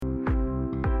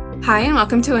Hi, and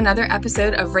welcome to another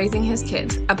episode of Raising His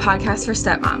Kids, a podcast for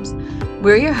stepmoms.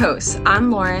 We're your hosts.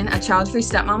 I'm Lauren, a child-free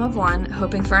stepmom of one,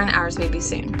 hoping for an ours baby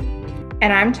soon.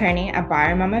 And I'm Tony, a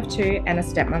bio mum of two and a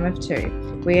stepmom of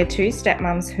two. We are two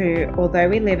stepmoms who, although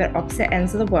we live at opposite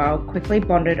ends of the world, quickly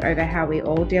bonded over how we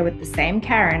all deal with the same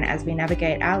Karen as we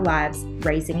navigate our lives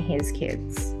raising his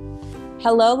kids.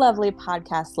 Hello, lovely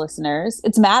podcast listeners.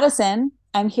 It's Madison.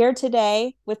 I'm here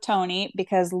today with Tony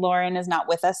because Lauren is not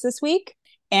with us this week.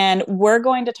 And we're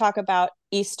going to talk about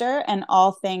Easter and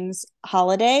all things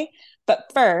holiday.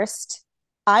 But first,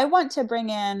 I want to bring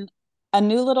in a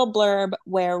new little blurb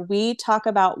where we talk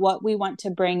about what we want to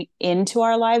bring into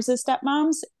our lives as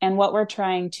stepmoms and what we're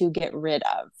trying to get rid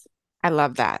of. I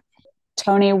love that.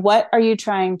 Tony, what are you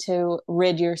trying to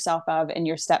rid yourself of in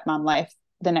your stepmom life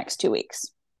the next 2 weeks?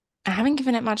 I haven't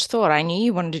given it much thought. I knew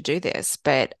you wanted to do this,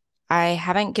 but I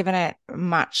haven't given it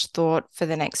much thought for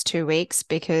the next 2 weeks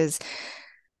because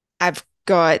I've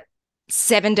got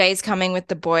 7 days coming with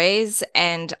the boys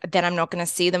and then I'm not going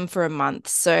to see them for a month.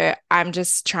 So I'm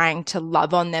just trying to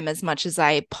love on them as much as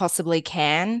I possibly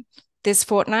can this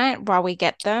fortnight while we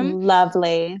get them.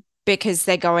 Lovely. Because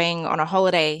they're going on a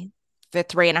holiday for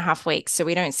 3.5 weeks. So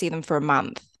we don't see them for a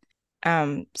month.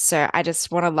 So I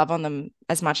just want to love on them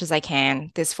as much as I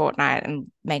can this fortnight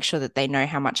and make sure that they know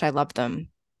how much I love them.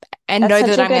 And That's know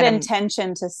such that a I'm good going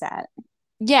intention to set.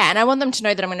 Yeah, and I want them to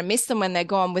know that I'm going to miss them when they're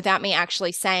gone without me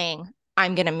actually saying,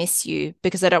 I'm going to miss you,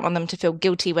 because I don't want them to feel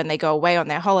guilty when they go away on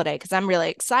their holiday, because I'm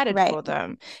really excited for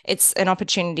them. It's an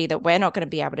opportunity that we're not going to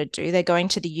be able to do. They're going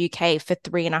to the UK for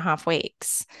 3.5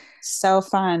 weeks. So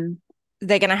fun.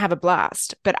 They're going to have a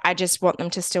blast, but I just want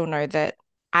them to still know that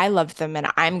I love them and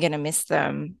I'm going to miss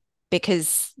them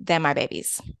because they're my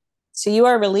babies. So you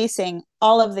are releasing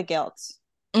all of the guilt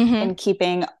and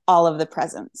keeping all of the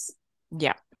presents.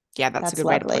 Yeah. Yeah, that's a good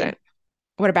way to put it.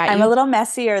 What about you? I'm a little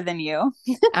messier than you.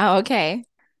 Oh, okay.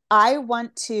 I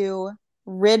want to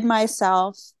rid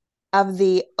myself of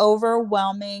the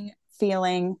overwhelming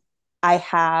feeling I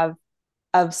have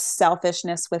of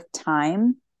selfishness with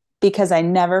time because I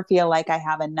never feel like I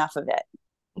have enough of it.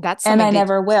 And I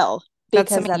never will.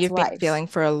 That's something you've been feeling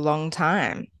for a long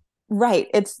time. Right.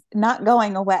 It's not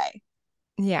going away.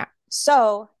 Yeah.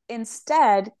 So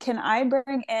instead, can I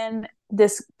bring in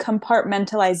this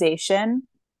compartmentalization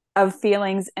of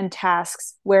feelings and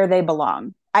tasks where they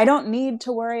belong? I don't need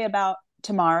to worry about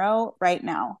tomorrow right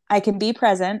now. I can be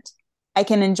present. I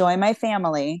can enjoy my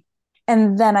family,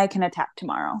 and then I can attack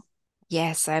tomorrow.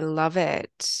 Yes, I love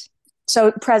it.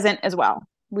 So present as well.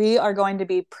 We are going to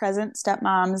be present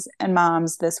stepmoms and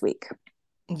moms this week.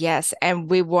 Yes, and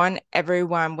we want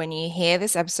everyone, when you hear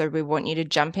this episode, we want you to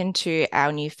jump into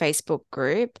our new Facebook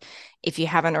group. If you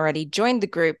haven't already joined the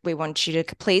group, we want you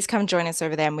to please come join us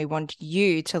over there, and we want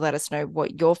you to let us know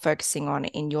what you're focusing on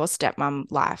in your stepmom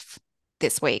life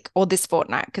this week or this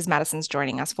fortnight, because Madison's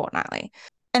joining us fortnightly.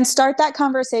 And start that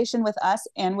conversation with us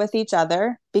and with each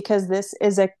other, because this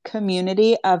is a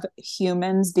community of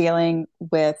humans dealing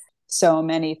with so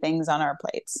many things on our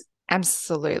plates.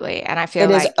 Absolutely. And I feel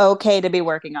it is okay to be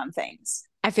working on things.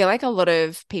 I feel like a lot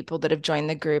of people that have joined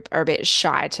the group are a bit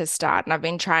shy to start. And I've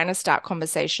been trying to start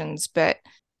conversations, but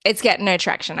it's getting no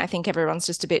traction. I think everyone's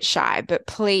just a bit shy. But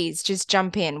please just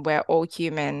jump in. We're all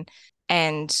human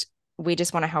and we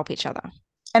just want to help each other.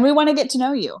 And we want to get to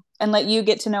know you and let you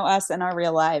get to know us in our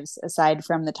real lives, aside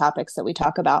from the topics that we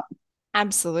talk about.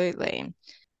 Absolutely.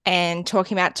 And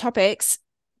talking about topics,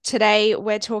 today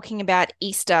we're talking about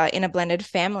Easter in a blended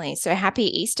family. So happy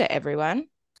Easter, everyone.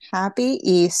 Happy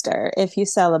Easter. If you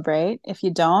celebrate. If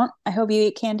you don't, I hope you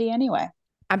eat candy anyway.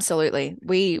 Absolutely.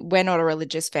 We're not a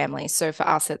religious family. So for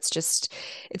us,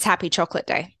 it's happy chocolate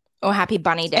day or happy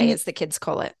bunny day, as the kids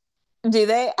call it. Do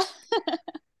they?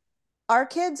 Our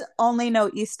kids only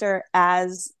know Easter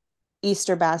as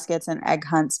Easter baskets and egg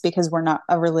hunts because we're not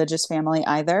a religious family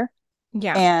either.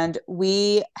 Yeah. And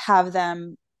we have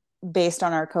them based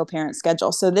on our co-parent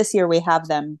schedule. So this year we have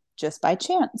them just by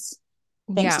chance,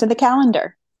 thanks to the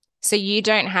calendar. So you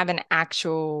don't have an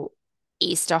actual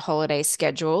Easter holiday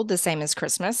schedule, the same as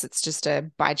Christmas. It's just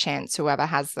a by chance, whoever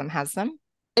has them, has them.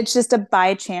 It's just a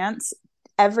by chance.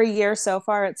 Every year so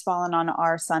far, it's fallen on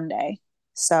our Sunday.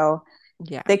 So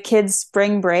the kids'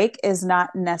 spring break is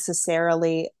not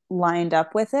necessarily lined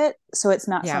up with it. So it's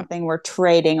not something we're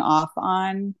trading off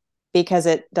on because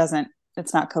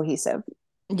it's not cohesive.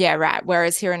 Yeah, right.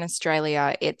 Whereas here in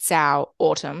Australia, it's our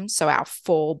autumn, so our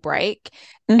fall break.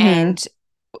 And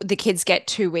the kids get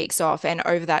 2 weeks off. And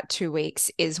over that 2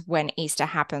 weeks is when Easter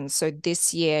happens. So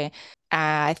this year,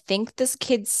 I think this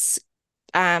kids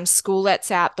school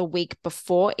lets out the week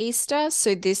before Easter.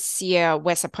 So this year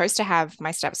we're supposed to have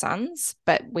my stepsons,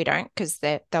 but we don't because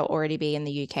they'll already be in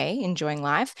the UK enjoying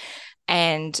life.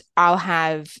 And I'll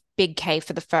have Big K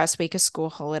for the first week of school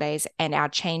holidays, and our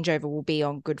changeover will be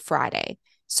on Good Friday.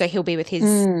 So he'll be with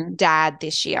his dad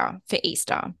this year for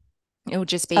Easter. It will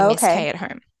just be Miss K at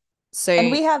home. So,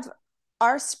 and we have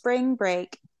our spring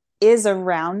break is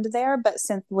around there, but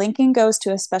since Lincoln goes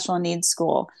to a special needs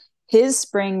school, his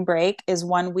spring break is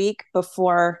 1 week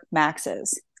before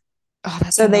Max's. Oh,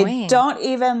 that's so annoying. They don't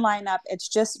even line up. It's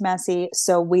just messy.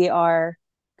 So we are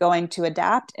going to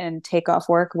adapt and take off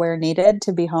work where needed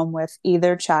to be home with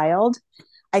either child.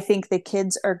 I think the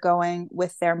kids are going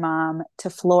with their mom to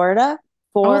Florida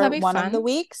for one of the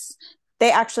weeks.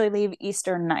 They actually leave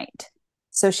Easter night.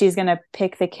 So she's going to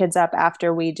pick the kids up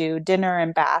after we do dinner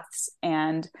and baths,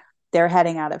 and they're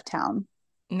heading out of town.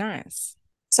 Nice.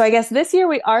 So I guess this year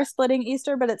we are splitting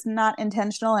Easter, but it's not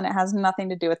intentional and it has nothing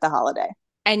to do with the holiday.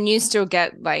 And you still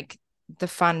get like the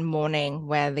fun morning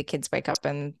where the kids wake up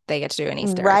and they get to do an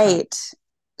Easter egg. Right.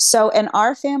 So in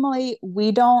our family,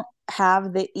 we don't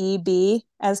have the EB,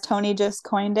 as Tony just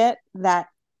coined it, that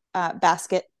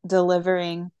basket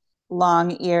delivering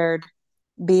long-eared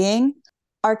being.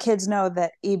 Our kids know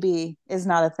that EB is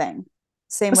not a thing.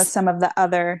 Same with some of the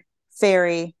other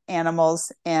fairy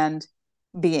animals and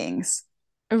beings.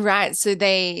 Right. So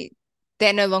they're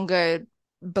no longer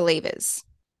believers.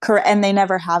 Correct. And they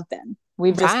never have been.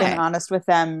 We've just been honest with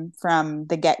them from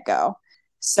the get-go.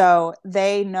 So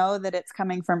they know that it's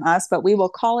coming from us, but we will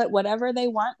call it whatever they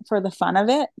want for the fun of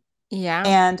it. Yeah.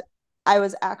 And I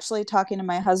was actually talking to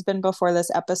my husband before this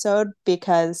episode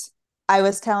because I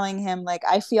was telling him, like,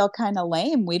 I feel kind of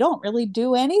lame. We don't really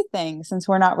do anything since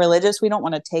we're not religious. We don't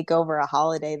want to take over a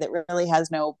holiday that really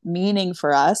has no meaning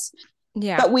for us.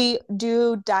 Yeah. But we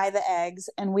do dye the eggs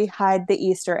and we hide the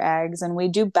Easter eggs and we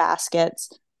do baskets.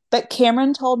 But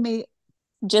Cameron told me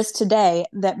just today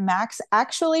that Max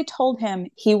actually told him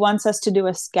he wants us to do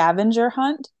a scavenger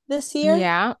hunt this year.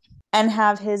 Yeah. And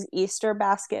have his Easter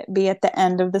basket be at the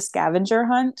end of the scavenger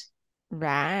hunt.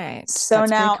 Right. So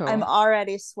that's now cool. I'm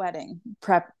already sweating,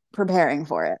 preparing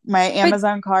for it. My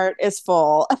Amazon cart is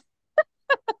full.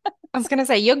 I was going to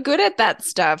say, you're good at that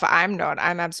stuff. I'm not.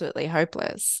 I'm absolutely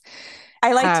hopeless.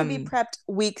 I like to be prepped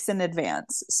weeks in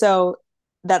advance. So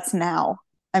that's now.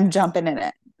 I'm jumping in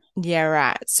it. Yeah,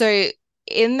 right. So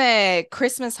in the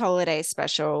Christmas holiday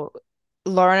special,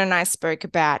 Lauren and I spoke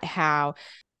about how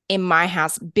in my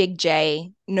house, Big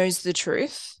J knows the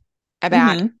truth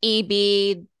about EB,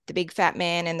 the big fat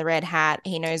man in the red hat.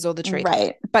 He knows all the truth.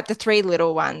 Right. But the three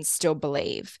little ones still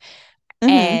believe.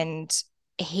 And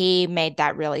he made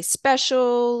that really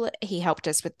special. He helped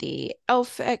us with the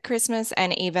elf at Christmas.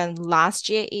 And even last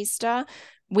year, Easter,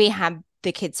 we had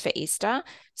the kids for Easter.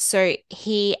 So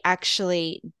he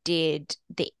actually did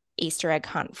the Easter egg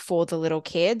hunt for the little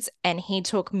kids, and he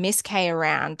took Miss K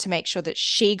around to make sure that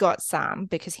she got some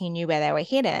because he knew where they were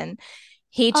hidden.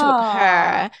 He took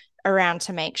her around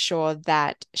to make sure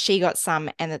that she got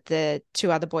some and that the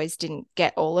two other boys didn't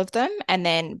get all of them. And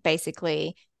then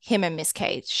basically him and Miss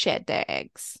K shared their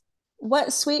eggs.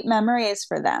 What sweet memories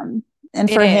for them. And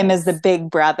for him as the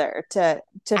big brother to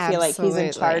feel like he's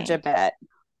in charge a bit.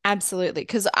 Absolutely.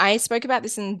 Because I spoke about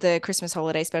this in the Christmas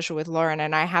holiday special with Lauren,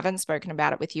 and I haven't spoken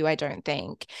about it with you, I don't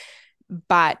think.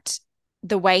 But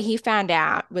the way he found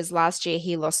out was last year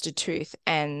he lost a tooth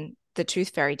and the tooth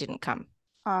fairy didn't come.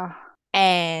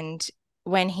 And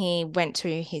when he went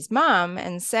to his mum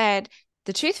and said,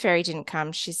 the tooth fairy didn't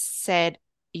come, she said,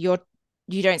 you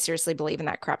don't seriously believe in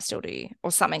that crap still, do you?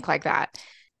 Or something like that.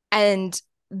 And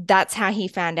that's how he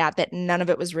found out that none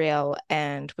of it was real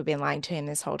and we've been lying to him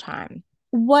this whole time.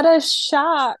 What a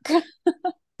shock.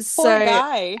 Poor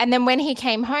guy. And then when he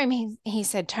came home, he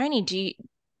said, Tony,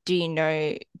 did you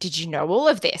know all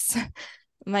of this?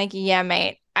 I'm like, yeah,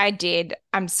 mate, I did.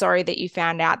 I'm sorry that you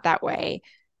found out that way,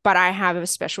 but I have a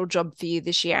special job for you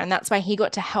this year. And that's why he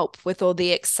got to help with all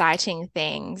the exciting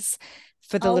things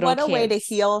for the little kids. What a way to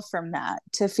heal from that,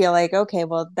 to feel like, okay,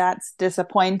 well, that's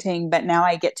disappointing, but now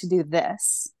I get to do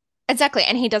this. Exactly.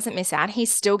 And he doesn't miss out. He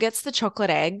still gets the chocolate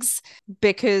eggs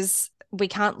because we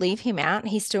can't leave him out.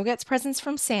 He still gets presents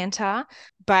from Santa,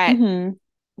 but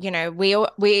you know,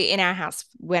 we in our house,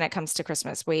 when it comes to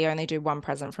Christmas, we only do one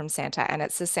present from Santa, and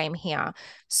it's the same here.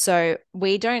 So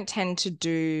we don't tend to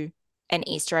do an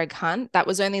Easter egg hunt. That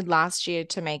was only last year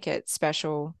to make it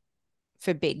special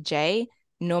for Big J.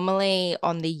 Normally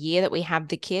on the year that we have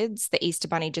the kids, the Easter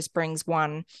bunny just brings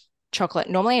one chocolate,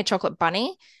 normally a chocolate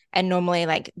bunny, and normally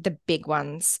like the big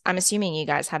ones. I'm assuming you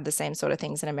guys have the same sort of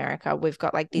things in America. We've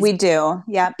got like these. We do.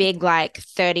 Yeah. Big, like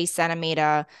 30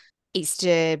 centimeter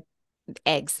Easter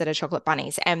eggs that are chocolate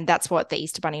bunnies. And that's what the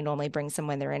Easter bunny normally brings them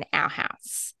when they're in our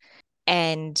house.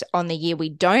 And on the year we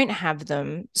don't have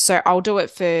them, so I'll do it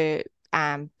for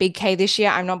Big K this year.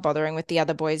 I'm not bothering with the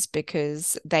other boys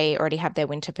because they already have their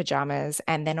winter pajamas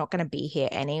and they're not going to be here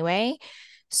anyway.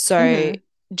 So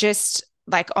just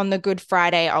like on the Good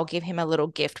Friday, I'll give him a little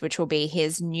gift, which will be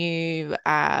his new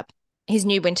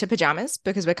winter pajamas,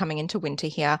 because we're coming into winter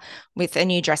here, with a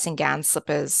new dressing gown,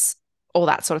 slippers, all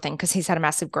that sort of thing, because he's had a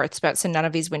massive growth spurt. So none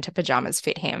of his winter pajamas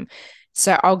fit him.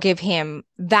 So I'll give him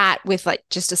that with like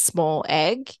just a small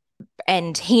egg.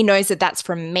 And he knows that that's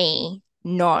from me,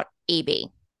 not EB.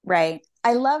 Right.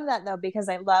 I love that though, because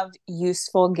I love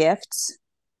useful gifts.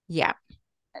 Yeah.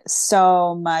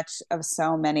 So much of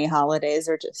so many holidays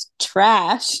are just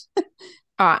trash.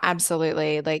 Oh,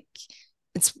 absolutely. Like,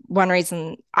 it's one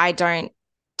reason I don't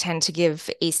tend to give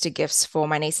Easter gifts for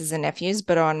my nieces and nephews,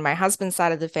 but on my husband's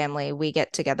side of the family, we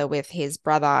get together with his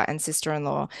brother and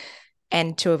sister-in-law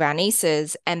and two of our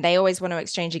nieces, and they always want to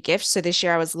exchange a gift. So this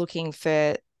year I was looking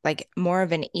for like more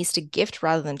of an Easter gift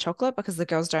rather than chocolate, because the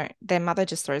girls their mother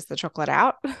just throws the chocolate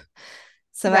out.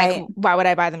 So like, why would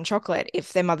I buy them chocolate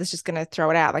if their mother's just going to throw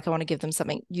it out? Like, I want to give them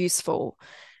something useful.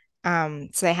 So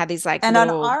they had these like and on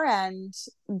our end,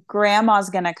 grandma's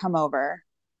going to come over.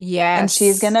 Yes. And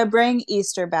she's going to bring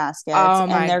Easter baskets,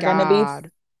 and they're going to be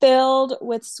filled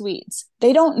with sweets.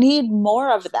 They don't need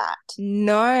more of that.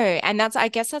 No. And I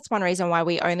guess that's one reason why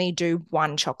we only do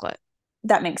one chocolate.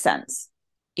 That makes sense.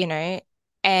 You know,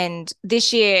 and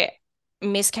this year,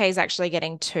 Miss K is actually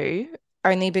getting two,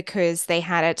 only because they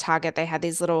had at Target, they had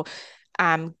these little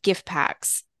gift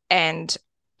packs. And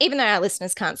even though our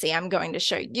listeners can't see, I'm going to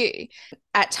show you.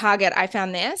 At Target, I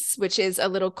found this, which is a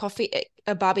little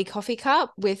a Barbie coffee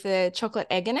cup with a chocolate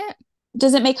egg in it.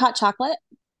 Does it make hot chocolate?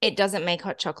 It doesn't make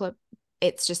hot chocolate.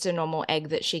 It's just a normal egg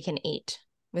that she can eat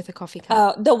with a coffee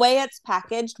cup. The way it's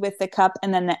packaged with the cup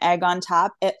and then the egg on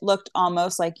top, it looked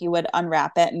almost like you would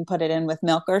unwrap it and put it in with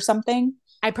milk or something.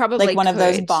 I probably like one could. Of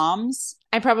those bombs.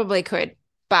 I probably could,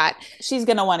 but she's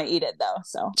going to want to eat it though.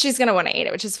 So she's going to want to eat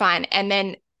it, which is fine. And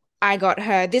then I got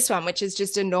her this one, which is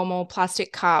just a normal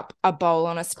plastic cup, a bowl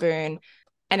on a spoon,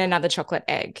 and another chocolate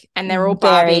egg. And they're all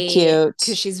Barbie. Very cute.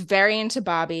 Because she's very into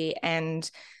Barbie. And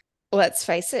let's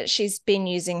face it, she's been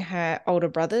using her older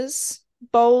brother's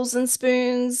bowls and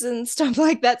spoons and stuff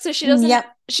like that. So she doesn't,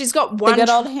 she's got one. The good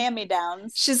old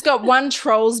hand-me-downs. She's got one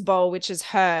Trolls bowl, which is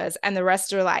hers. And the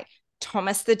rest are like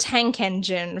Thomas the Tank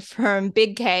Engine from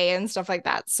Big K and stuff like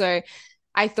that. So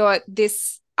I thought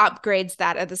this upgrades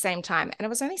that at the same time. And it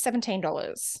was only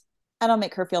 $17. That'll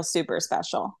make her feel super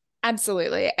special.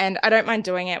 Absolutely. And I don't mind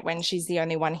doing it when she's the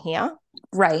only one here.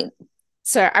 Right.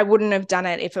 So I wouldn't have done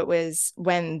it if it was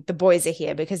when the boys are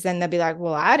here, because then they'll be like,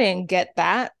 well, I didn't get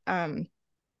that.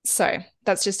 So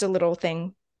that's just a little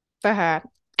thing for her.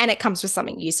 And it comes with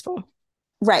something useful.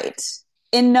 Right.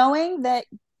 In knowing that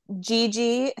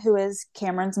Gigi, who is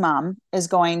Cameron's mom, is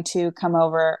going to come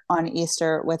over on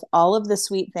Easter with all of the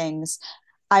sweet things,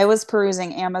 I was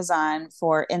perusing Amazon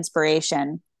for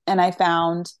inspiration, and I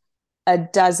found a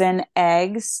dozen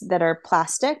eggs that are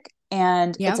plastic,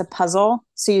 and it's a puzzle.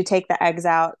 So you take the eggs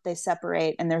out, they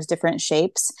separate, and there's different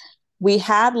shapes. We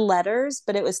had letters,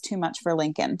 but it was too much for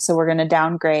Lincoln. So we're going to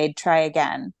downgrade, try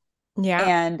again. Yeah.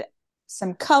 And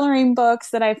some coloring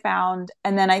books that I found.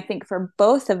 And then I think for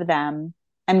both of them,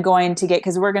 I'm going to get,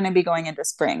 because we're going to be going into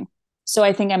spring. So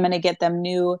I think I'm going to get them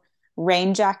new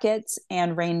rain jackets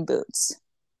and rain boots.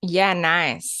 Yeah,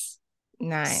 nice.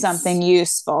 Nice. Something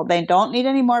useful. They don't need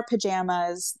any more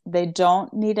pajamas. They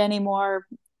don't need any more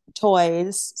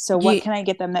toys. So what can I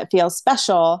get them that feels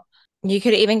special? You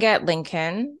could even get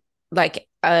Lincoln like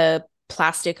a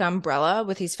plastic umbrella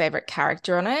with his favorite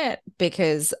character on it,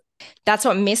 because that's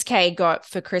what Miss K got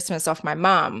for Christmas off my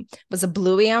mum, was a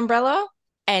Bluey umbrella.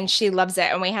 And she loves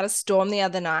it. And we had a storm the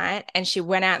other night, and she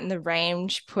went out in the rain.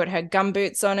 She put her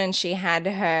gumboots on, and she had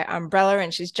her umbrella,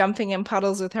 and she's jumping in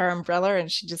puddles with her umbrella,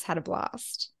 and she just had a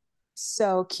blast.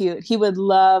 So cute. He would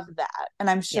love that. And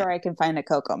I'm sure I can find a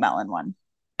Coco Melon one.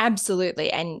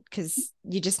 Absolutely. And because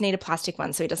you just need a plastic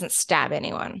one so he doesn't stab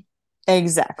anyone.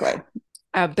 Exactly.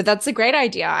 But that's a great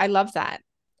idea. I love that.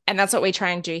 And that's what we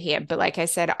try and do here. But like I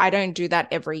said, I don't do that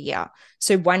every year.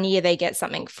 So one year they get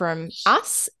something from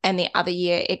us, and the other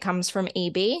year it comes from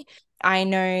EB. I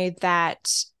know that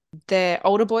the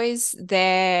older boys,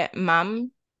 their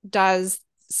mum does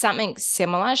something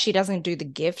similar. She doesn't do the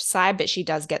gift side, but she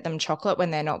does get them chocolate when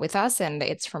they're not with us, and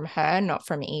it's from her, not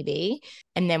from EB.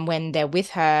 And then when they're with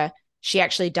her, she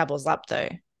actually doubles up though.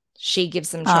 She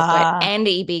gives them chocolate and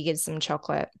EB gives them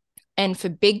chocolate. And for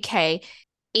Big K,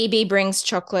 EB brings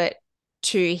chocolate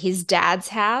to his dad's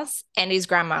house and his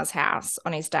grandma's house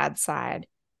on his dad's side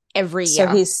every year.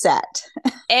 So he's set.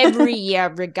 Every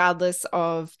year, regardless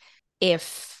of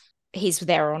if he's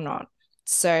there or not.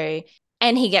 So,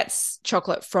 and he gets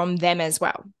chocolate from them as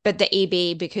well. But the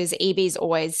EB, because EB's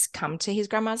always come to his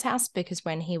grandma's house, because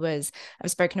when he was,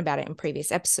 I've spoken about it in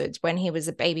previous episodes, when he was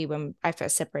a baby, when I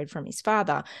first separated from his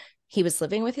father, he was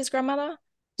living with his grandmother.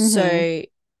 So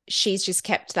she's just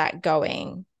kept that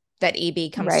going, that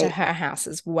EB comes to her house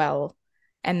as well.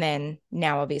 And then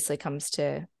now obviously comes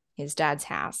to his dad's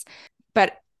house.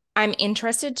 But I'm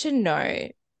interested to know,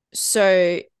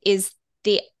 so is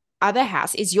the other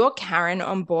house, is your Karen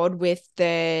on board with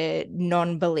the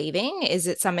non-believing? Is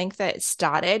it something that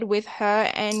started with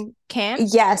her and Cam?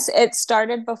 Yes, it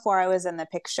started before I was in the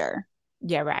picture.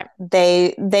 Yeah, right.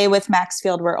 They with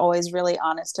Maxfield were always really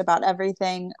honest about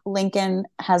everything. Lincoln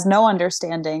has no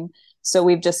understanding, so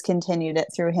we've just continued it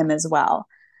through him as well.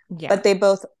 Yeah. But they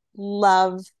both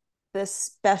love this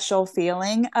special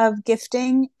feeling of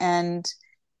gifting and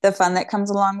the fun that comes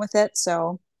along with it.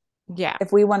 So yeah,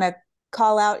 if we want to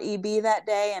call out EB that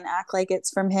day and act like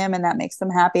it's from him and that makes them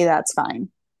happy, that's fine.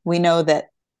 We know that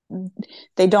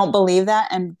they don't believe that,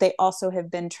 and they also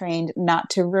have been trained not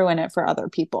to ruin it for other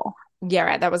people. Yeah,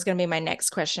 right. That was going to be my next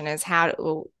question, is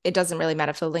how it doesn't really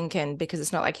matter for Lincoln because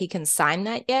it's not like he can sign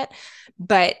that yet.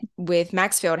 But with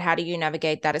Maxfield, how do you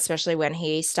navigate that, especially when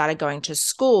he started going to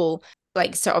school?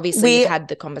 Like, so obviously you've had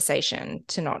the conversation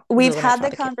to not. We've had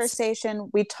the conversation.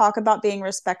 We talk about being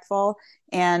respectful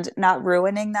and not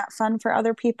ruining that fun for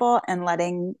other people and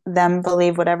letting them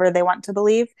believe whatever they want to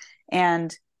believe.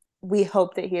 And we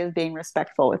hope that he is being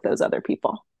respectful with those other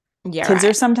people. Yeah, kids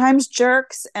are sometimes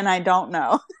jerks, and I don't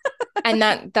know. And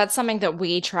that's something that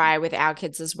we try with our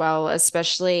kids as well,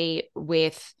 especially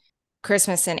with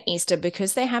Christmas and Easter,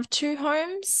 because they have two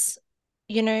homes.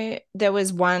 You know, there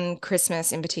was one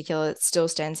Christmas in particular that still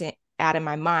stands out in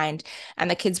my mind, and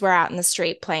the kids were out in the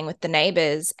street playing with the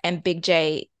neighbors, and Big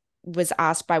J was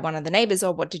asked by one of the neighbors,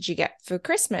 "Oh, what did you get for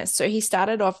Christmas?" So he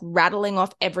started off rattling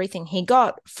off everything he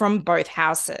got from both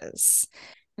houses.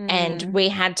 And we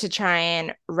had to try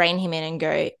and rein him in and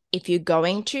go, if you're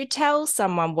going to tell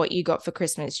someone what you got for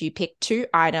Christmas, you pick two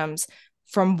items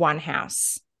from one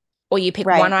house, or you pick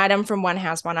one item from one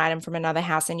house, one item from another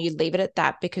house, and you leave it at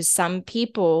that, because some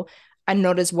people are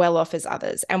not as well off as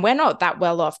others. And we're not that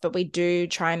well off, but we do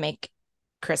try and make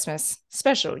Christmas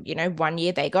special. You know, one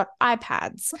year they got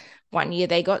iPads, one year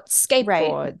they got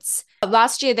skateboards.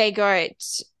 Last year they got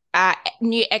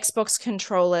new Xbox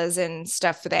controllers and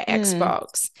stuff for their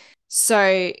Xbox.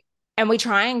 So, and we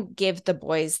try and give the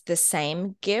boys the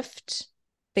same gift,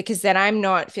 because then I'm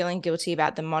not feeling guilty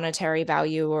about the monetary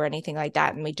value or anything like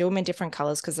that. And we do them in different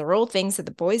colors because they're all things that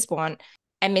the boys want.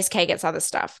 And Miss K gets other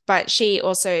stuff, but she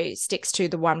also sticks to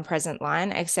the one present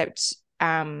line, except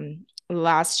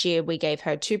last year we gave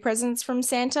her two presents from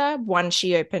Santa. One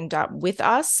she opened up with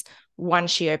us, one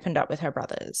she opened up with her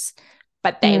brothers.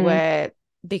 But they were,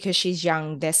 because she's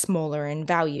young, they're smaller in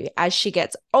value. As she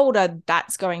gets older,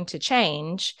 that's going to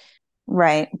change.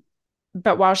 Right.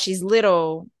 But while she's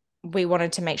little, we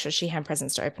wanted to make sure she had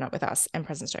presents to open up with us and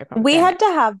presents to open up with We them. had to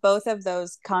have both of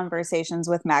those conversations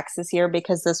with Max this year,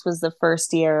 because this was the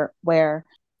first year where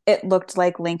it looked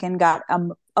like Lincoln got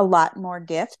a lot more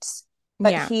gifts.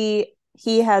 But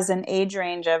he has an age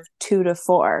range of 2 to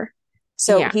 4.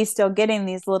 So he's still getting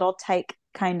these little tight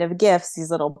kind of gifts, these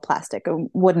little plastic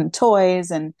wooden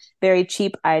toys and very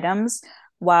cheap items,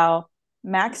 while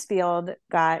Maxfield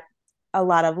got a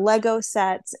lot of Lego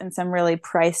sets and some really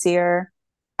pricier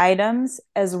items,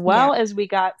 as well as we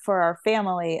got for our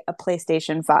family a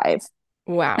PlayStation 5.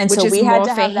 Wow. And which so is we more had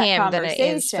to for have that him than it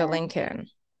conversation. is for Lincoln.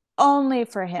 Only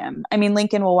for him. I mean,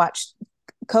 Lincoln will watch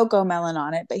Coco Melon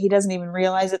on it, but he doesn't even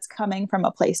realize it's coming from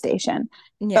a PlayStation.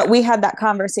 But we had that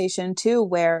conversation too,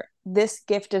 where this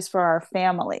gift is for our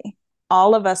family.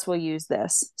 All of us will use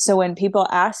this. So when people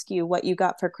ask you what you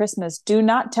got for Christmas, do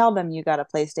not tell them you got a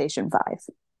PlayStation 5.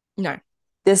 No.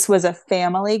 This was a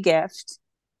family gift.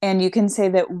 And you can say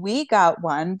that we got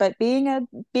one, but being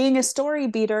a story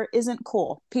beater isn't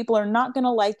cool. People are not going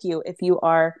to like you if you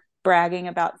are bragging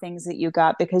about things that you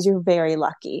got, because you're very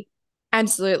lucky.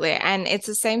 Absolutely. And it's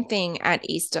the same thing at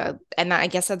Easter. And I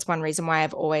guess that's one reason why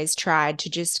I've always tried to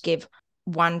just give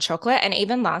one chocolate. And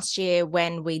even last year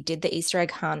when we did the Easter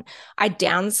egg hunt, I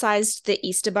downsized the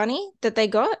Easter bunny that they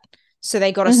got. So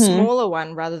they got a smaller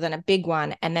one rather than a big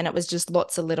one. And then it was just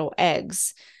lots of little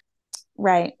eggs.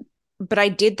 Right. But I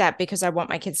did that because I want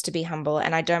my kids to be humble,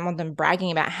 and I don't want them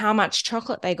bragging about how much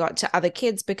chocolate they got to other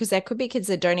kids, because there could be kids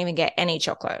that don't even get any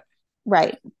chocolate.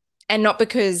 Right. And not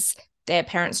because their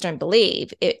parents don't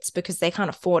believe, it's because they can't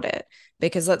afford it.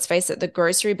 Because let's face it, the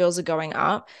grocery bills are going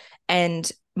up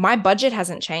and my budget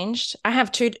hasn't changed. I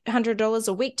have $200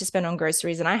 a week to spend on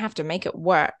groceries and I have to make it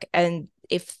work. And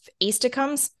if Easter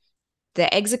comes,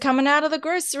 the eggs are coming out of the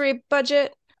grocery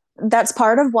budget. That's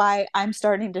part of why I'm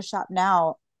starting to shop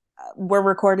now. We're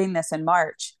recording this in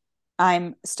March.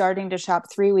 I'm starting to shop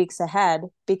 3 weeks ahead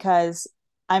because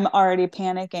I'm already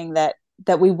panicking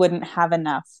that we wouldn't have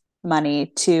enough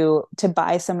money to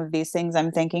buy some of these things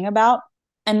I'm thinking about.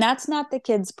 And that's not the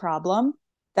kids' problem.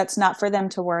 That's not for them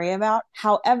to worry about.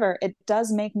 However, it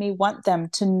does make me want them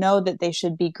to know that they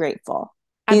should be grateful.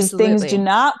 Absolutely. These things do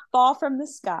not fall from the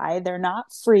sky. They're not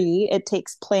free. It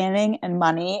takes planning and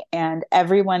money, and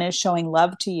everyone is showing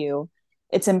love to you.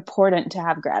 It's important to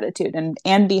have gratitude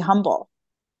and be humble.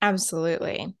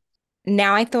 Absolutely.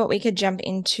 Now I thought we could jump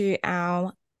into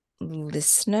our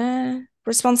listener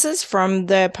responses from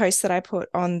the post that I put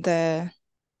on the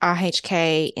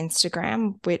RHK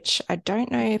Instagram, which I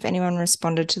don't know if anyone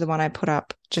responded to the one I put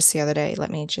up just the other day.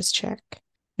 Let me just check.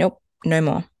 Nope, no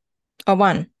more. Oh,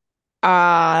 one.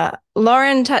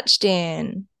 Lauren touched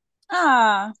in.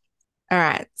 Ah. All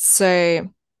right.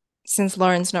 So since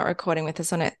Lauren's not recording with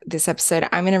us on this episode,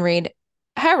 I'm going to read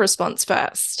her response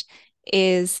first.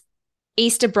 Is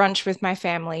Easter brunch with my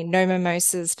family. No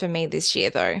mimosas for me this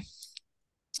year, though.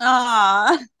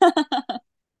 Ah.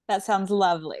 That sounds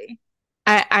lovely.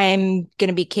 I'm going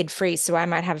to be kid-free, so I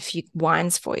might have a few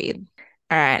wines for you.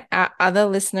 All right. Other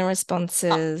listener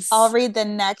responses. I'll read the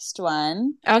next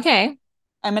one. Okay.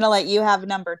 I'm going to let you have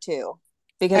number 2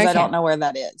 because I don't know where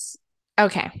that is.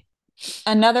 Okay.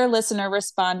 Another listener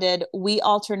responded, we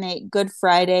alternate Good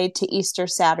Friday to Easter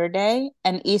Saturday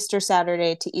and Easter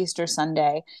Saturday to Easter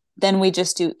Sunday. Then we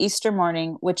just do Easter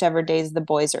morning, whichever days the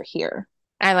boys are here.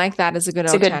 I like that as a good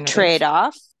alternative. It's a good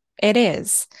trade-off. It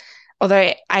is.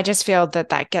 Although I just feel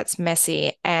that gets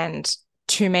messy and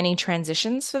too many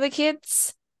transitions for the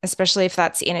kids, especially if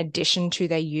that's in addition to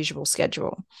their usual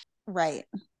schedule. Right.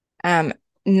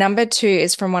 Number 2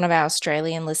 is from one of our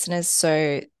Australian listeners.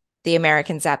 So the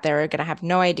Americans out there are going to have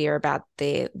no idea about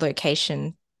the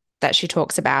location that she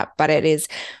talks about, but it is,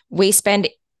 we spend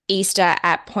Easter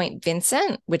at Point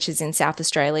Vincent, which is in South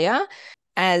Australia,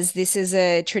 as this is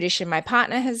a tradition my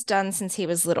partner has done since he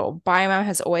was little. Biomum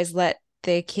has always let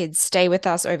the kids stay with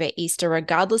us over Easter,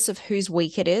 regardless of whose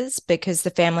week it is, because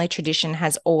the family tradition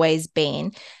has always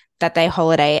been that they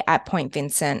holiday at Point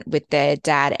Vincent with their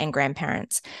dad and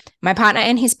grandparents. My partner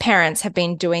and his parents have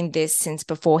been doing this since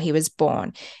before he was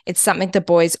born. It's something the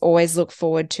boys always look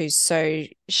forward to, so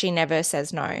she never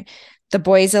says no. The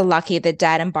boys are lucky that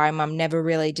dad and Biomum never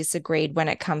really disagreed when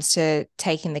it comes to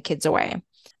taking the kids away.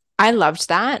 I loved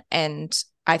that, and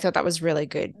I thought that was really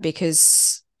good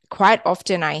because quite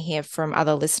often I hear from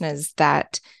other listeners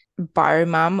that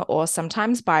Biomum or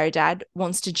sometimes Biodad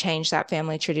wants to change that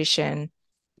family tradition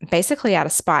basically out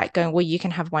of spite, going, well, you can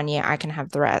have 1 year, I can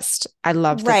have the rest. I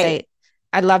love that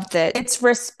I love that. It's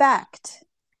respect.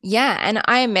 Yeah. And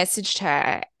I messaged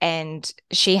her and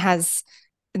she has,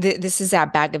 this is our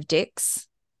bag of dicks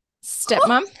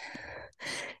stepmom.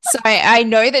 So I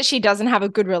know that she doesn't have a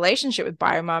good relationship with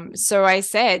Biomum. So I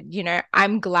said,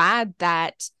 I'm glad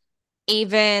that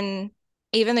even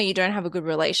though you don't have a good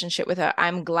relationship with her,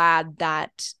 I'm glad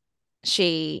that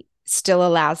she still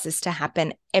allows this to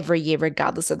happen every year,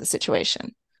 regardless of the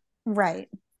situation. Right.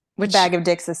 Which, bag of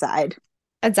dicks aside.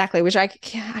 Exactly. Which I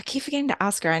keep forgetting to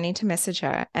ask her. I need to message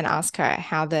her and ask her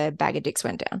how the bag of dicks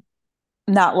went down.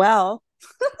 Not well.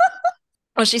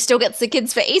 Well, she still gets the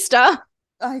kids for Easter.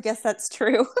 I guess that's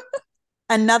true.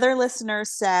 Another listener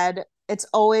said, it's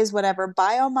always whatever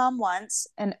Biomum wants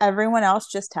and everyone else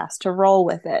just has to roll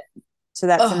with it. So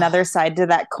that's another side to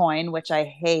that coin, which I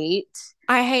hate.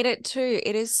 I hate it too.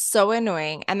 It is so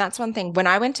annoying. And that's one thing. When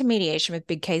I went to mediation with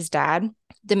Big K's dad,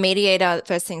 the mediator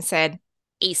first thing said,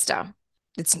 Easter.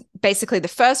 It's basically the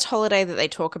first holiday that they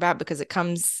talk about because it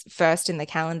comes first in the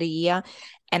calendar year.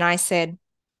 And I said,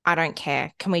 I don't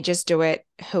care. Can we just do it?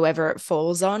 Whoever it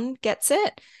falls on gets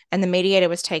it. And the mediator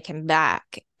was taken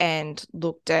back and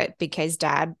looked at Big K's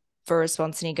dad for a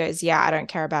response. And he goes, yeah, I don't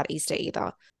care about Easter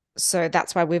either. So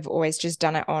that's why we've always just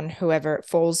done it on whoever it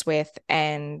falls with.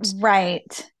 And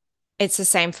right. It's the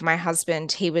same for my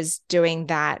husband. He was doing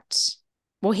that.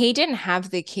 Well, he didn't have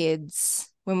the kids.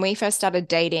 When we first started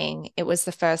dating, it was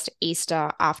the first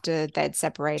Easter after they'd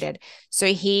separated. So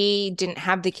he didn't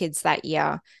have the kids that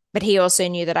year, but he also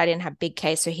knew that I didn't have Big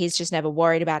K. So he's just never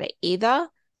worried about it either.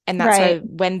 And that's why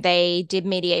when they did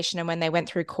mediation and when they went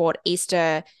through court,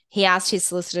 Easter, he asked his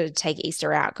solicitor to take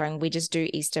Easter out, going, we just do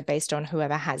Easter based on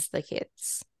whoever has the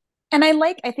kids. And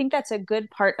I think that's a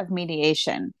good part of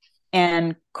mediation.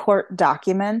 and court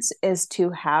documents is to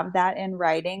have that in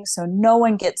writing. So no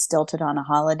one gets stilted on a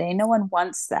holiday. No one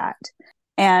wants that.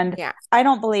 And Yeah. I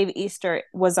don't believe Easter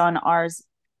was on ours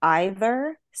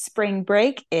either. Spring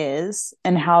break is,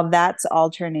 and how that's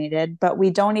alternated, but we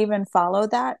don't even follow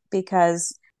that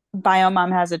because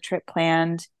BioMom has a trip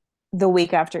planned the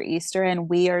week after Easter and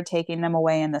we are taking them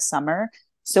away in the summer.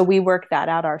 So we work that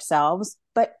out ourselves.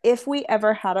 But if we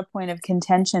ever had a point of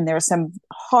contention, there's some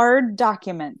hard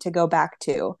document to go back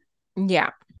to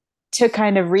Yeah. to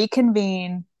kind of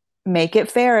reconvene, make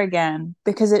it fair again,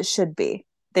 because it should be.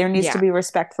 There needs to be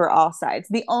respect for all sides.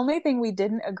 The only thing we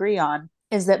didn't agree on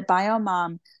is that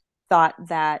BioMom thought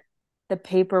that the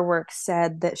paperwork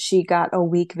said that she got a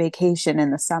week vacation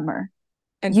in the summer.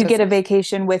 You get a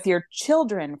vacation with your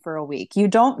children for a week. You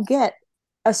don't get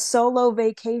a solo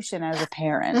vacation as a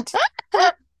parent.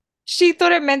 She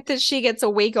thought it meant that she gets a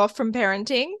week off from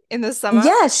parenting in the summer.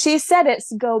 Yes, she said it.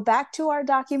 Go back to our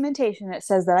documentation. It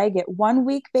says that I get 1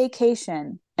 week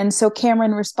vacation. And so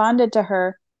Cameron responded to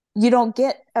her, you don't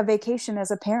get a vacation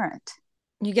as a parent.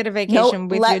 You get a vacation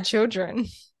with your children.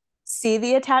 See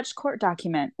the attached court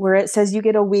document where it says you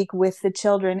get a week with the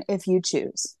children if you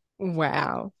choose.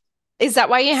 Wow. Is that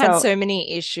why you had so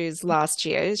many issues last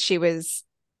year? She was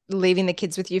leaving the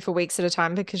kids with you for weeks at a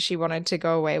time because she wanted to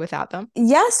go away without them?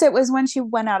 Yes, it was when she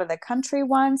went out of the country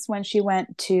once, when she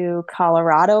went to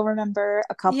Colorado, remember,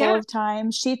 a couple of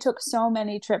times. She took so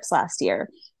many trips last year.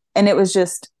 And it was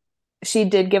just, she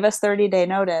did give us 30-day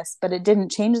notice, but it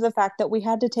didn't change the fact that we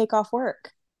had to take off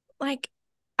work. Like,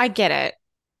 I get it.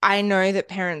 I know that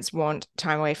parents want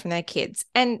time away from their kids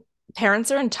and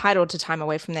parents are entitled to time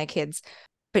away from their kids.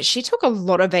 But she took a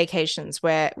lot of vacations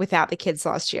without the kids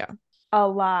last year. A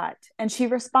lot. And she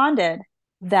responded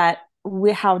that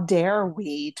how dare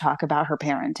we talk about her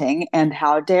parenting and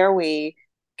how dare we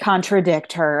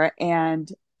contradict her. And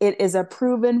it is a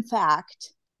proven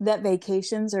fact that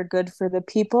vacations are good for the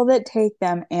people that take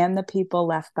them and the people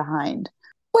left behind.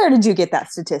 Where did you get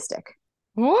that statistic?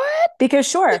 What? Because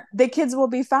sure, the kids will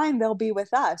be fine. They'll be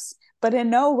with us. But in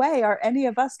no way are any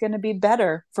of us going to be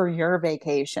better for your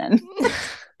vacation.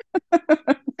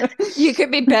 You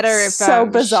could be better if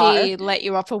she let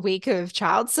you off a week of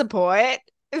child support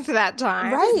for that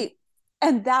time. Right.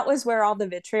 And that was where all the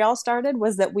vitriol started,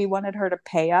 was that we wanted her to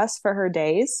pay us for her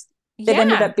days. It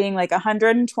ended up being like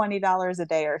 $120 a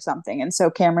day or something. And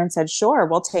so Cameron said, sure,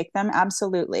 we'll take them.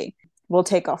 Absolutely. We'll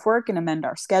take off work and amend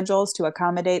our schedules to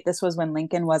accommodate. This was when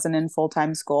Lincoln wasn't in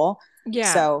full-time school.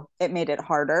 Yeah. So it made it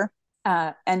harder.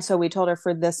 And so we told her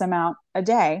for this amount a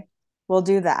day, we'll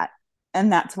do that.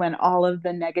 And that's when all of the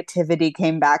negativity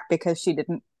came back because she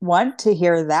didn't want to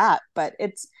hear that. But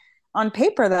it's on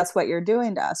paper, that's what you're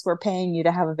doing to us. We're paying you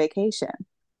to have a vacation.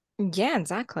 Yeah,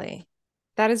 exactly.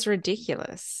 That is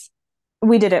ridiculous.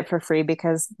 We did it for free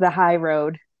because the high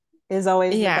road is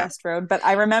always the best road. But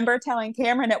I remember telling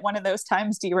Cameron at one of those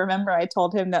times, do you remember I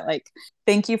told him that, like,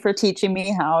 thank you for teaching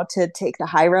me how to take the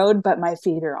high road, but my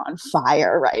feet are on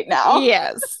fire right now.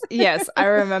 Yes, I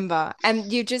remember.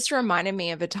 And you just reminded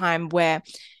me of a time where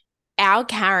our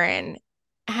Karen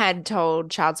had told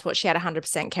child support she had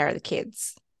 100% care of the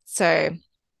kids. So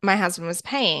my husband was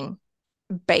paying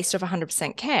based off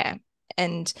 100% care.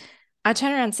 And I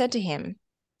turned around and said to him,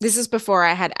 this is before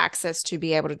I had access to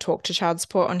be able to talk to child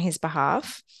support on his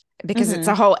behalf, because it's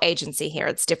a whole agency here.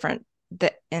 It's different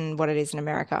in what it is in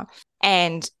America.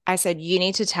 And I said, you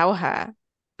need to tell her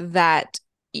that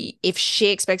if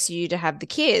she expects you to have the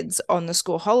kids on the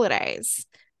school holidays,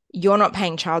 you're not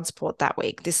paying child support that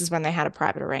week. This is when they had a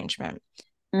private arrangement.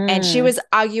 And she was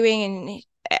arguing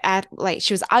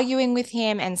she was arguing with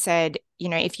him and said, you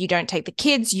know, if you don't take the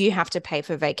kids, you have to pay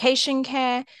for vacation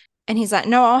care. And he's like,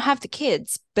 no, I'll have the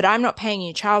kids, but I'm not paying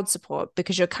you child support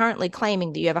because you're currently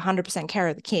claiming that you have 100% care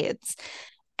of the kids.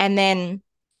 And then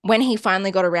when he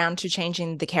finally got around to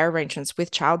changing the care arrangements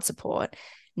with child support,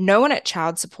 no one at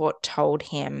child support told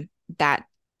him that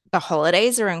the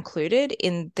holidays are included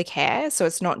in the care. So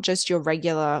it's not just your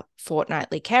regular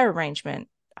fortnightly care arrangement.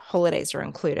 Holidays are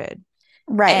included.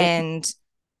 Right. And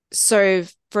so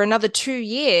for another 2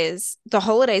 years, the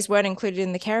holidays weren't included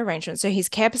in the care arrangement. So his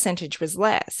care percentage was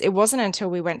less. It wasn't until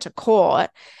we went to court,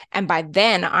 and by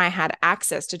then I had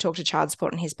access to talk to child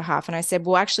support on his behalf. And I said,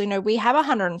 well, actually, no, we have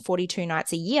 142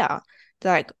 nights a year.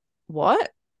 They're like, what?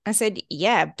 I said,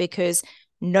 yeah, because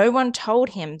no one told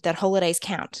him that holidays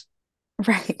count.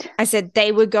 Right. I said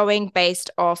they were going based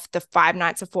off the 5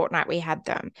 nights a fortnight we had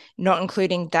them, not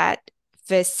including that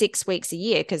for 6 weeks a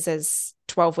year, because there's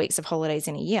 12 weeks of holidays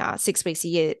in a year. 6 weeks a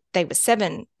year, they were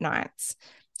 7 nights.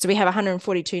 So we have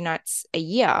 142 nights a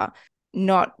year.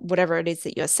 not whatever it is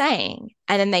that you're saying.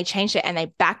 And then they changed it and they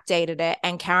backdated it,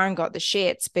 and Karen got the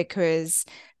shits because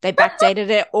they backdated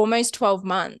it almost 12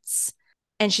 months.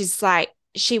 And she's like,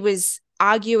 she was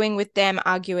arguing with them,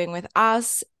 arguing with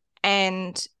us.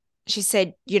 And she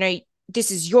said,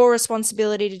 this is your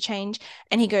responsibility to change.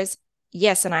 And he goes,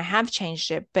 yes, and I have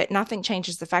changed it, but nothing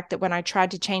changes the fact that when I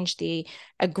tried to change the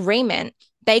agreement,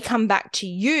 they come back to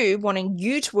you wanting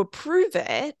you to approve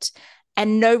it.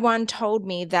 And no one told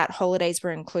me that holidays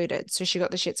were included. So she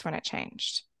got the shits when it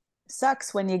changed.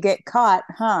 Sucks when you get caught,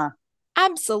 huh?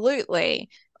 Absolutely.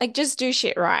 Like, just do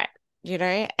shit right,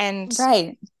 And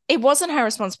right. It wasn't her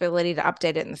responsibility to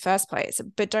update it in the first place,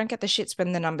 but don't get the shits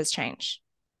when the numbers change.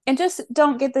 And just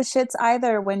don't get the shits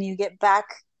either when you get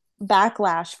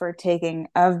backlash for taking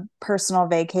a personal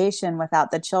vacation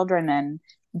without the children and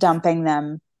dumping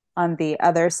them on the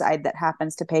other side that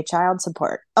happens to pay child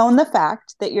support. Own the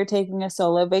fact that you're taking a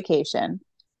solo vacation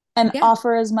and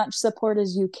offer as much support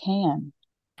as you can.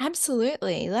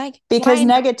 Absolutely. Because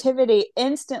negativity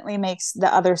instantly makes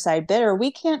the other side bitter.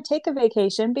 We can't take a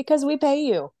vacation because we pay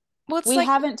you. Well, we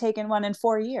haven't taken one in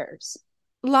 4 years.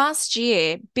 Last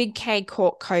year, Big K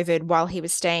caught COVID while he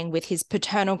was staying with his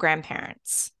paternal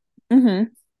grandparents. Mm-hmm.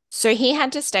 So he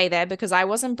had to stay there because I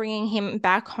wasn't bringing him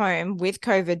back home with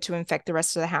COVID to infect the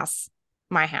rest of the house,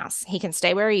 my house. He can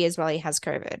stay where he is while he has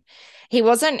COVID. He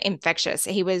wasn't infectious.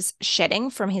 He was shedding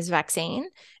from his vaccine,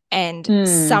 and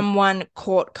someone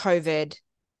caught COVID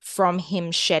from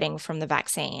him shedding from the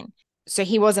vaccine. So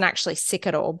he wasn't actually sick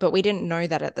at all, but we didn't know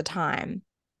that at the time.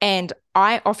 And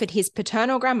I offered his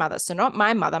paternal grandmother, so not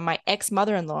my mother, my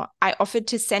ex-mother-in-law, I offered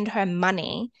to send her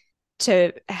money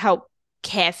to help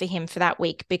care for him for that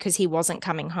week because he wasn't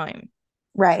coming home.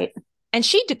 Right. And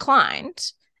she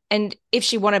declined. And if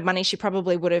she wanted money, she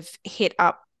probably would have hit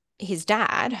up his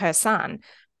dad, her son.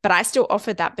 But I still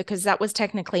offered that because that was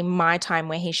technically my time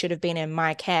where he should have been in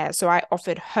my care. So I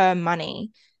offered her money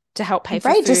to help pay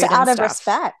for food just out of stuff.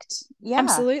 respect. Yeah.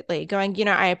 Absolutely. Going,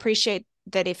 I appreciate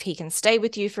that if he can stay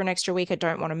with you for an extra week, I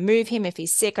don't want to move him. If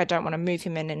he's sick, I don't want to move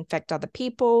him and infect other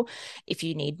people. If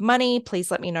you need money, please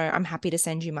let me know. I'm happy to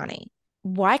send you money.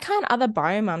 Why can't other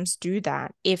bio-mums do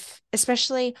that?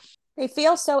 Especially they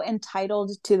feel so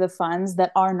entitled to the funds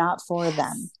that are not for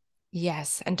them.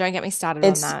 Yes. And don't get me started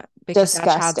on that because our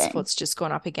child support's just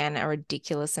gone up again a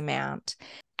ridiculous amount.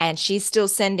 And she's still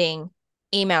sending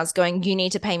emails going, you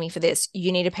need to pay me for this.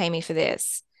 You need to pay me for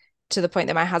this, to the point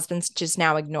that my husband's just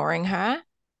now ignoring her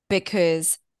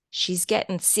because she's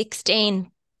getting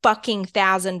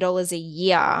 $16,000 a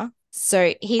year. So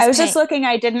I was just looking.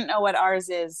 I didn't know what ours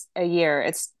is a year.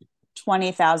 It's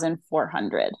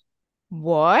 $20,400.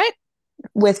 What?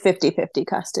 With 50-50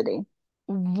 custody.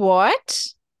 What?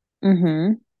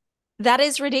 Mm-hmm. That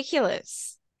is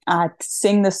ridiculous.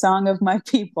 Sing the song of my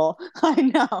people. I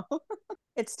know.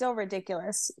 It's still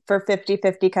ridiculous for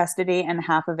 50-50 custody and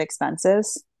half of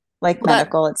expenses, like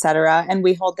medical, etc. And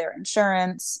we hold their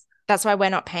insurance. That's why we're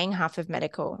not paying half of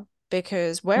medical,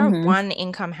 because we're a one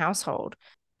income household.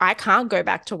 I can't go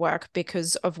back to work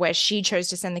because of where she chose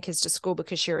to send the kids to school,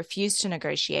 because she refused to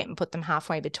negotiate and put them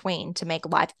halfway between to make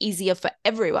life easier for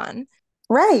everyone.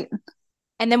 Right.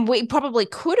 And then we probably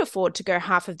could afford to go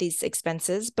half of these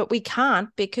expenses, but we can't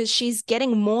because she's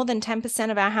getting more than 10%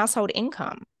 of our household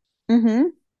income. Mm-hmm.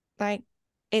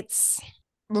 It's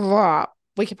raw.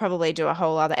 We could probably do a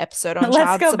whole other episode on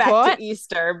child support. Let's go back to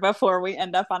Easter before we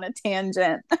end up on a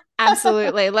tangent.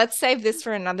 Absolutely. Let's save this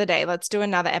for another day. Let's do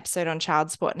another episode on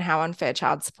child support and how unfair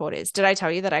child support is. Did I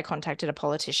tell you that I contacted a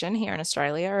politician here in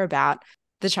Australia about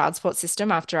the child support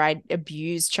system after I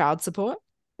abused child support?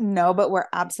 No, but we're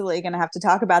absolutely going to have to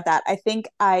talk about that. I think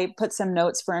I put some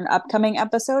notes for an upcoming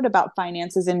episode about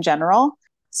finances in general.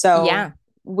 So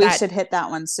we should hit that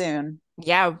one soon.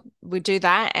 Yeah, we do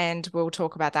that and we'll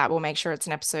talk about that. We'll make sure it's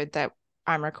an episode that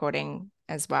I'm recording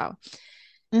as well.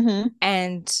 Mm-hmm.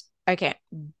 And okay,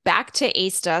 back to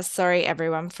Easter. Sorry,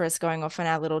 everyone, for us going off on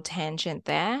our little tangent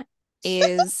there.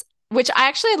 Which I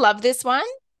actually love this one.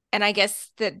 And I guess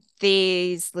that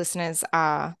these listeners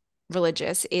are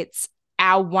religious. It's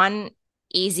our one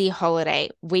easy holiday.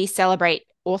 We celebrate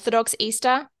Orthodox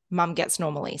Easter. Mum gets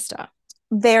normal Easter.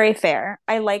 Very fair.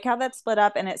 I like how that's split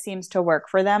up and it seems to work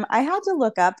for them. I had to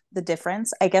look up the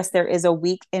difference. I guess there is a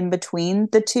week in between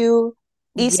the two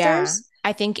Easters. Yeah,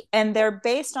 I think. And they're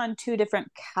based on two different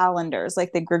calendars,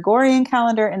 like the Gregorian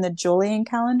calendar and the Julian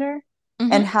calendar,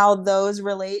 and how those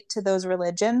relate to those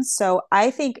religions. So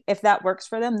I think if that works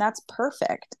for them, that's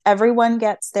perfect. Everyone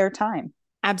gets their time.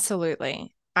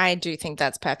 Absolutely. I do think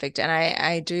that's perfect. And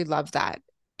I do love that.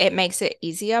 It makes it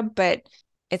easier, but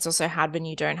it's also hard when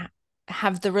you don't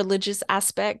have the religious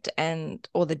aspect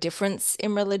or the difference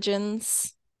in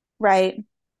religions. Right.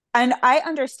 And I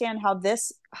understand how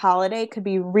this holiday could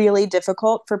be really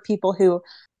difficult for people who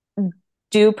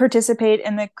do participate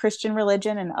in the Christian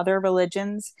religion and other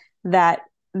religions, that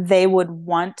they would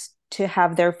want to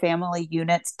have their family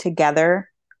units together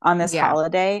on this Yeah.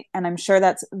 holiday. And I'm sure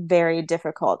that's very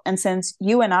difficult. And since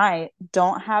you and I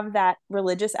don't have that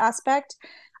religious aspect,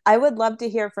 I would love to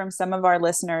hear from some of our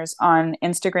listeners on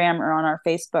Instagram or on our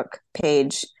Facebook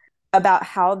page about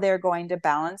how they're going to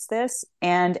balance this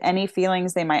and any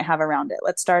feelings they might have around it.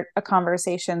 Let's start a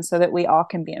conversation so that we all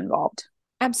can be involved.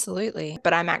 Absolutely.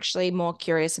 But I'm actually more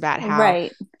curious about how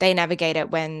Right. they navigate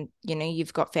it when,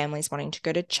 you've got families wanting to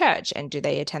go to church, and do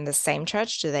they attend the same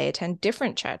church? Do they attend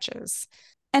different churches?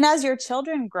 And as your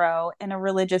children grow in a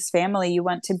religious family, you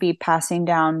want to be passing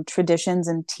down traditions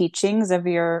and teachings of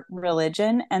your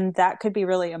religion. And that could be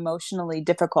really emotionally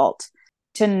difficult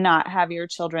to not have your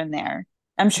children there.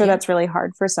 I'm sure Yeah. that's really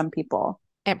hard for some people.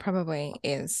 It probably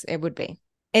is. It would be.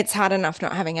 It's hard enough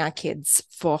not having our kids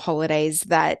for holidays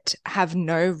that have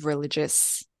no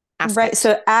religious aspect. Right.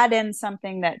 So add in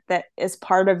something that is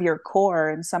part of your core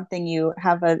and something you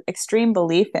have an extreme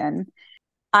belief in.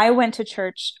 I went to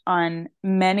church on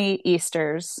many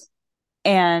Easters,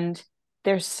 and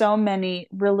there's so many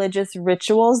religious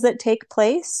rituals that take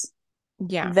place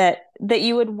Yeah. that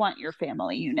you would want your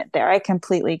family unit there. I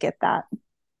completely get that.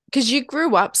 Because you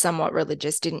grew up somewhat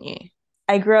religious, didn't you?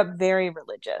 I grew up very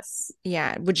religious.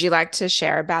 Yeah. Would you like to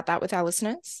share about that with our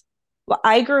listeners? Well,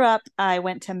 I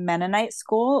went to Mennonite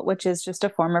school, which is just a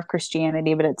form of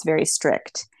Christianity, but it's very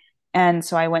strict. And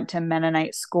so I went to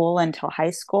Mennonite school until high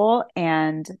school,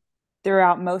 and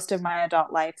throughout most of my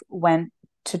adult life went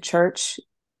to church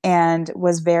and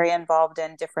was very involved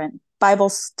in different Bible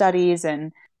studies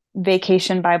and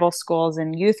vacation Bible schools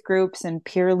and youth groups and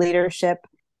peer leadership.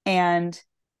 And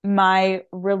my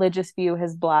religious view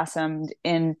has blossomed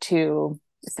into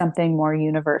something more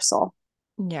universal.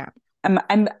 Yeah.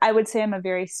 I would say I'm a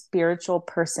very spiritual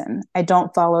person. I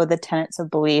don't follow the tenets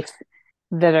of belief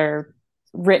that are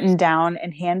written down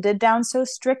and handed down so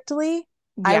strictly.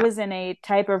 Yeah. I was in a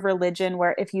type of religion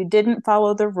where if you didn't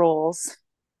follow the rules,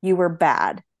 you were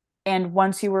bad. And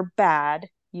once you were bad,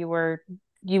 you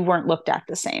weren't looked at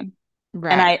the same.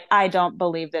 Right. And I don't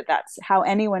believe that that's how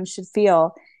anyone should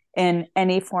feel in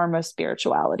any form of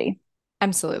spirituality.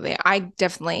 Absolutely.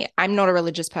 I'm not a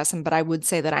religious person, but I would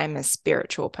say that I'm a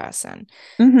spiritual person.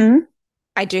 Mm-hmm.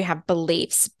 I do have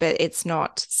beliefs, but it's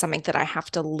not something that I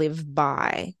have to live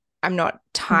by. I'm not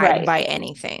tied by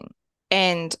anything.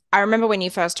 And I remember when you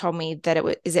first told me that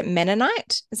is it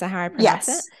Mennonite? Is that how I pronounce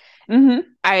it? Mm-hmm.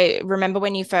 I remember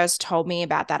when you first told me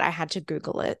about that, I had to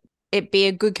Google it. It'd be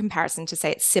a good comparison to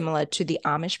say it's similar to the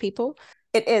Amish people.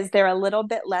 It is. They're a little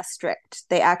bit less strict.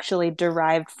 They actually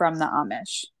derived from the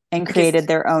Amish and created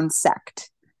their own sect.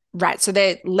 Right. So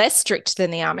they're less strict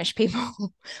than the Amish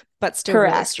people, but still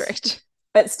really strict.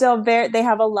 But still they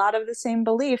have a lot of the same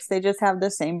beliefs. They just have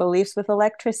the same beliefs with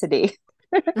electricity.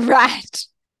 Right.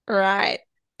 Right.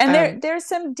 And there's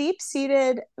some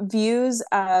deep-seated views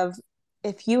of,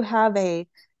 if you have a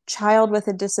child with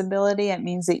a disability, it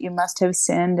means that you must have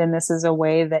sinned, and this is a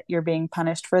way that you're being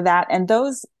punished for that. And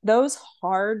those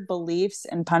hard beliefs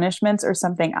and punishments are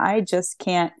something I just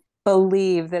can't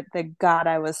believe that the God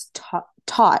I was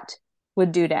taught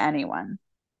would do to anyone.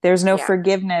 There's no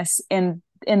forgiveness in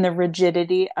the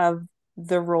rigidity of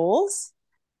the rules.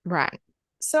 Right.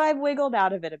 So I've wiggled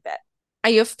out of it a bit. Are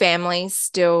your family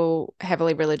still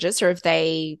heavily religious, or have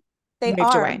they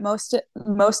moved away? Most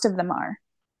of them are.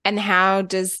 And how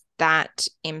does that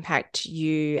impact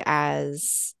you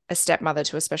as a stepmother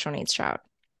to a special needs child?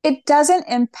 It doesn't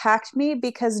impact me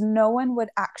because no one would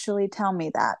actually tell me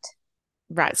that.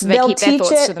 Right. So they keep their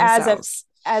thoughts to themselves.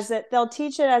 They'll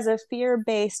teach it as a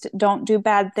fear-based, don't do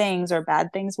bad things or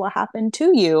bad things will happen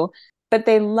to you. But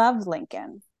they love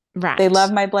Lincoln. Right. They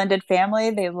love my blended family.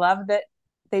 They love that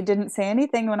they didn't say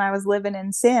anything when I was living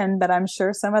in sin, but I'm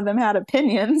sure some of them had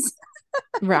opinions.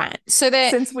 Right. So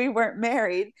since we weren't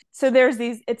married. So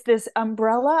it's this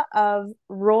umbrella of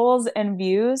rules and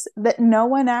views that no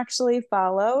one actually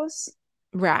follows.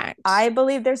 Right. I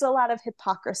believe there's a lot of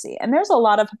hypocrisy, and there's a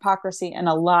lot of hypocrisy in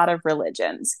a lot of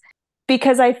religions,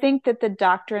 because I think that the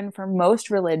doctrine for most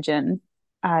religion,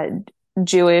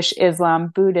 Jewish,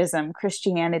 Islam, Buddhism,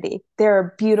 Christianity, there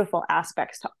are beautiful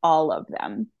aspects to all of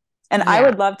them. And I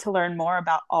would love to learn more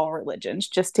about all religions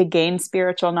just to gain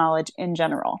spiritual knowledge in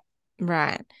general.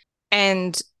 Right.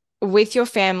 And with your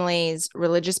family's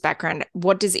religious background,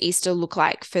 what does Easter look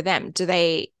like for them? Do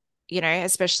they,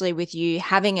 especially with you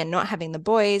having and not having the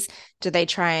boys, do they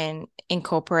try and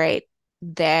incorporate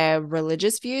their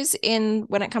religious views in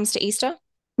when it comes to Easter?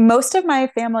 Most of my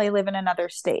family live in another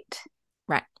state.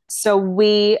 Right. So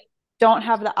we don't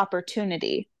have the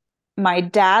opportunity. My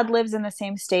dad lives in the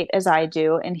same state as I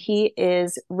do, and he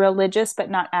is religious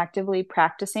but not actively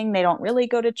practicing. They don't really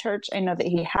go to church. I know that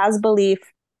he has belief,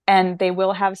 and they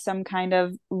will have some kind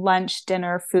of lunch,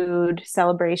 dinner, food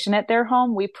celebration at their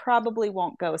home. We probably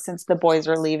won't go since the boys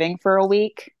are leaving for a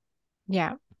week.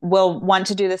 Yeah. We'll want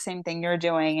to do the same thing you're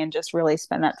doing and just really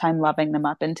spend that time loving them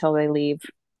up until they leave.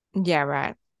 Yeah,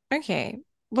 right. Okay.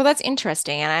 Well, that's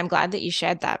interesting. And I'm glad that you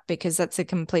shared that because that's a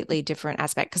completely different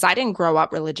aspect because I didn't grow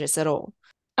up religious at all.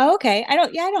 Oh, okay. I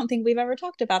don't think we've ever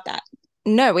talked about that.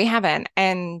 No, we haven't.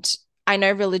 And I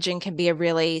know religion can be a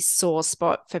really sore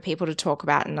spot for people to talk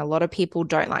about. And a lot of people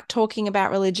don't like talking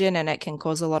about religion and it can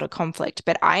cause a lot of conflict.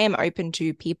 But I am open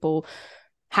to people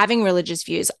having religious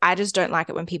views. I just don't like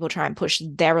it when people try and push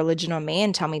their religion on me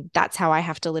and tell me that's how I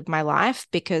have to live my life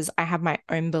because I have my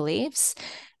own beliefs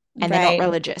and they're not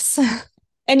religious.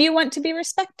 And you want to be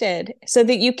respected so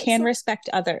that you can respect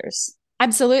others.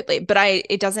 Absolutely. But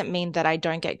it doesn't mean that I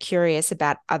don't get curious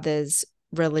about others'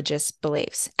 religious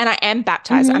beliefs. And I am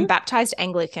baptized. I'm baptized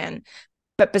Anglican.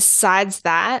 But besides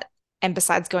that, and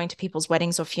besides going to people's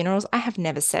weddings or funerals,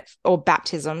 or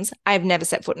baptisms, I've never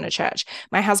set foot in a church.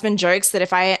 My husband jokes that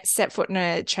if I set foot in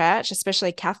a church, especially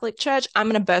a Catholic church, I'm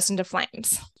going to burst into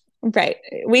flames. Right.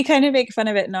 We kind of make fun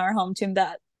of it in our home too.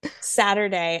 That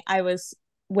Saturday, I was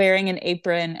wearing an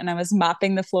apron and I was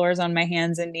mopping the floors on my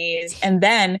hands and knees. And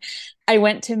then I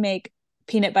went to make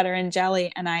peanut butter and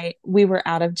jelly and we were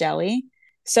out of jelly.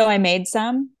 So I made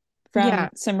some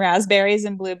raspberries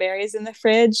and blueberries in the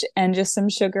fridge and just some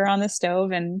sugar on the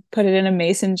stove and put it in a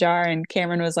mason jar. And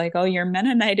Cameron was like, "Oh, your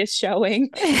Mennonite is showing."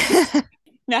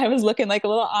 I was looking like a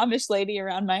little Amish lady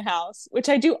around my house, which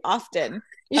I do often.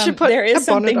 You should put there is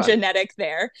something genetic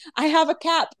there. I have a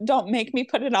cap. Don't make me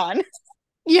put it on.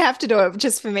 You have to do it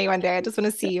just for me one day. I just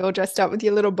want to see you all dressed up with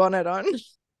your little bonnet on.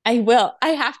 I will. I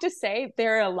have to say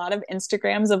there are a lot of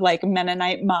Instagrams of like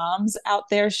Mennonite moms out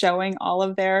there showing all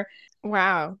of their.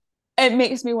 Wow. It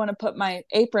makes me want to put my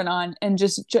apron on and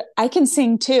I can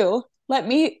sing too.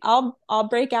 I'll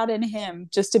break out in hymn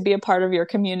just to be a part of your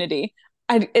community.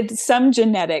 It's some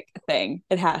genetic thing.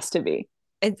 It has to be.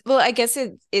 I guess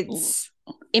it's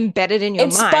embedded in your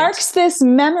mind. It sparks this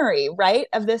memory, right?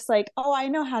 Of this like, oh, I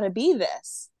know how to be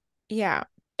this. Yeah.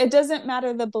 It doesn't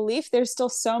matter the belief. There's still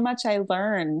so much I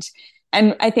learned.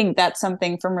 And I think that's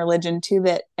something from religion too,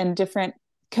 that in different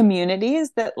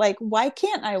communities that like, why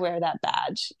can't I wear that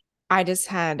badge? I just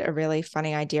had a really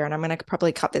funny idea and I'm going to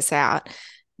probably cut this out,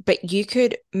 but you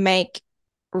could make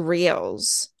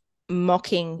reels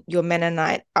mocking your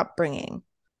Mennonite upbringing.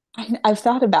 I've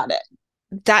thought about it.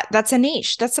 That's a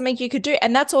niche. That's something you could do.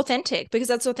 And that's authentic because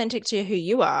that's authentic to who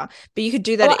you are. But you could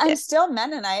do that. Well, I'm still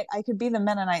Mennonite. I could be the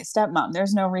Mennonite stepmom.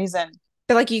 There's no reason.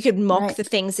 But like you could mock the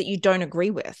things that you don't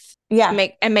agree with. Yeah.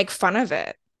 Make fun of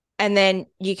it. And then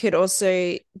you could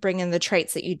also bring in the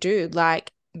traits that you do,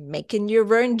 like making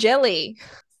your own jelly.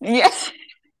 Yeah.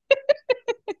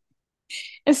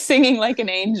 And singing like an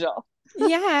angel.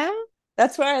 Yeah.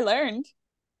 That's where I learned.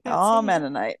 All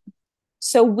Mennonite.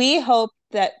 So we hope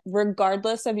that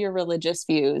regardless of your religious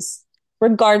views,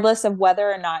 regardless of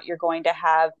whether or not you're going to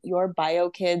have your bio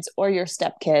kids or your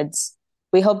stepkids,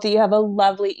 we hope that you have a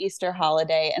lovely Easter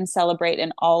holiday and celebrate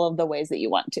in all of the ways that you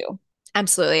want to.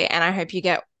 Absolutely. And I hope you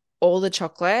get all the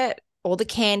chocolate, all the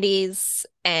candies,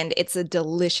 and it's a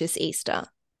delicious Easter.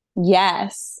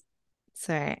 Yes.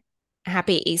 So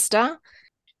happy Easter.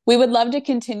 We would love to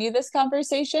continue this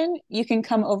conversation. You can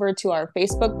come over to our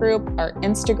Facebook group, our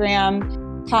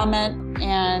Instagram, comment,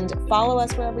 and follow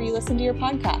us wherever you listen to your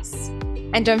podcasts.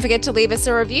 And don't forget to leave us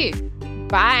a review.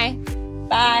 Bye.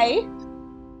 Bye.